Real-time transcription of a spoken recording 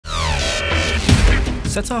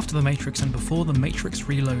Set after the Matrix and before the Matrix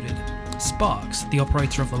Reloaded, Sparks, the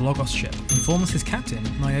operator of the Logos ship, informs his captain,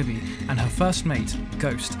 Niobe, and her first mate,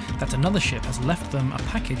 Ghost, that another ship has left them a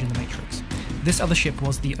package in the Matrix. This other ship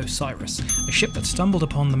was the Osiris, a ship that stumbled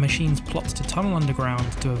upon the machine's plot to tunnel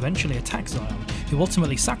underground to eventually attack Zion, who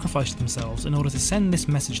ultimately sacrificed themselves in order to send this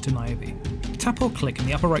message to Niobe. Tap or click in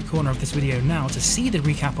the upper right corner of this video now to see the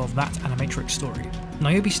recap of that Animatrix story.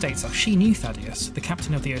 Niobe states that she knew Thaddeus, the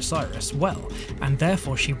captain of the Osiris, well, and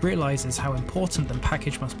therefore she realises how important the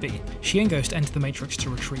package must be. She and Ghost enter the Matrix to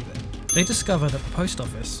retrieve it. They discover that the post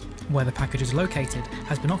office, where the package is located,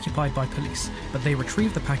 has been occupied by police, but they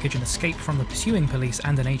retrieve the package and escape from the pursuing police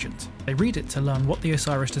and an agent. They read it to learn what the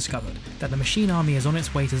Osiris discovered, that the machine army is on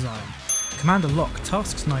its way to Zion. Commander Locke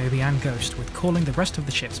tasks Niobe and Ghost with calling the rest of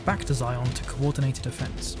the ships back to Zion to coordinate a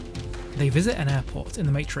defence. They visit an airport in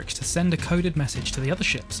the Matrix to send a coded message to the other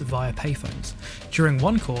ships via payphones. During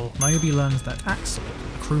one call, Niobe learns that Axel,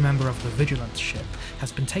 a crew member of the Vigilance ship,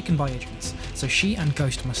 has been taken by agents, so she and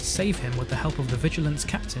Ghost must save him with the help of the Vigilance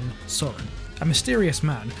captain, Soren. A mysterious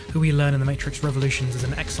man, who we learn in the Matrix Revolutions is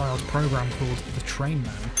an exiled program called the Train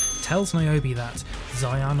Man, tells Niobe that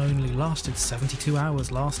Zion only lasted 72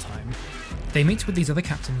 hours last time. They meet with these other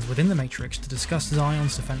captains within the Matrix to discuss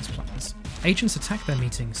Zion's defense plans. Agents attack their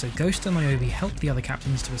meeting, so Ghost and Niobe help the other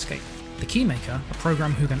captains to escape. The Keymaker, a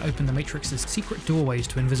program who can open the Matrix's secret doorways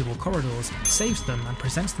to invisible corridors, saves them and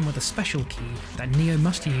presents them with a special key that Neo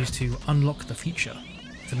must use to unlock the future.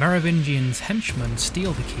 The Merovingian's henchmen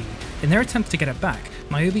steal the key. In their attempt to get it back,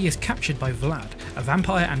 Niobe is captured by Vlad, a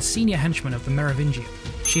vampire and senior henchman of the Merovingian.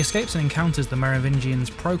 She escapes and encounters the Merovingian's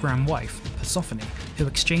program wife, Persephone, who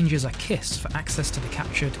exchanges a kiss for access to the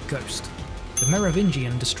captured Ghost. The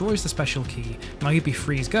Merovingian destroys the special key, Niobe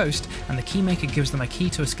frees Ghost, and the Keymaker gives them a key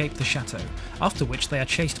to escape the chateau, after which they are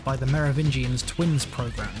chased by the Merovingian's twins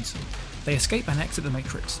programs. They escape and exit the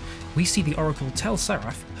Matrix. We see the Oracle tell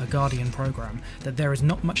Seraph, her guardian program, that there is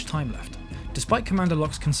not much time left. Despite Commander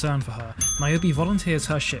Locke's concern for her, Niobe volunteers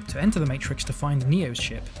her ship to enter the Matrix to find Neo's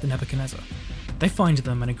ship, the Nebuchadnezzar. They find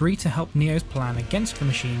them and agree to help Neo's plan against the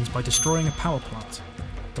machines by destroying a power plant.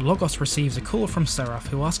 The Logos receives a call from Seraph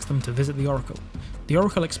who asks them to visit the Oracle. The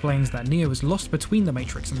Oracle explains that Neo is lost between the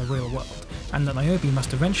Matrix and the real world, and that Niobe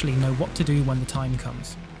must eventually know what to do when the time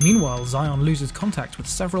comes. Meanwhile, Zion loses contact with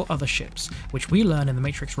several other ships, which we learn in the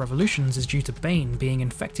Matrix Revolutions is due to Bane being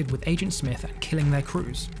infected with Agent Smith and killing their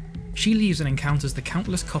crews. She leaves and encounters the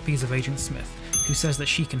countless copies of Agent Smith, who says that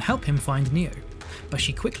she can help him find Neo, but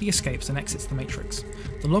she quickly escapes and exits the Matrix.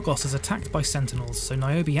 The Logos is attacked by Sentinels, so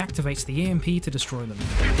Niobe activates the EMP to destroy them.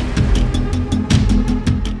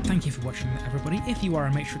 Thank you for watching, everybody. If you are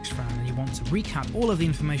a Matrix fan and you want to recap all of the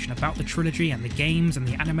information about the trilogy and the games and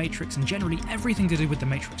the Animatrix and generally everything to do with the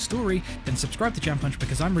Matrix story, then subscribe to Jam Punch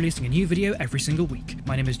because I'm releasing a new video every single week.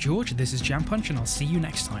 My name is George, this is Jam Punch, and I'll see you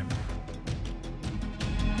next time.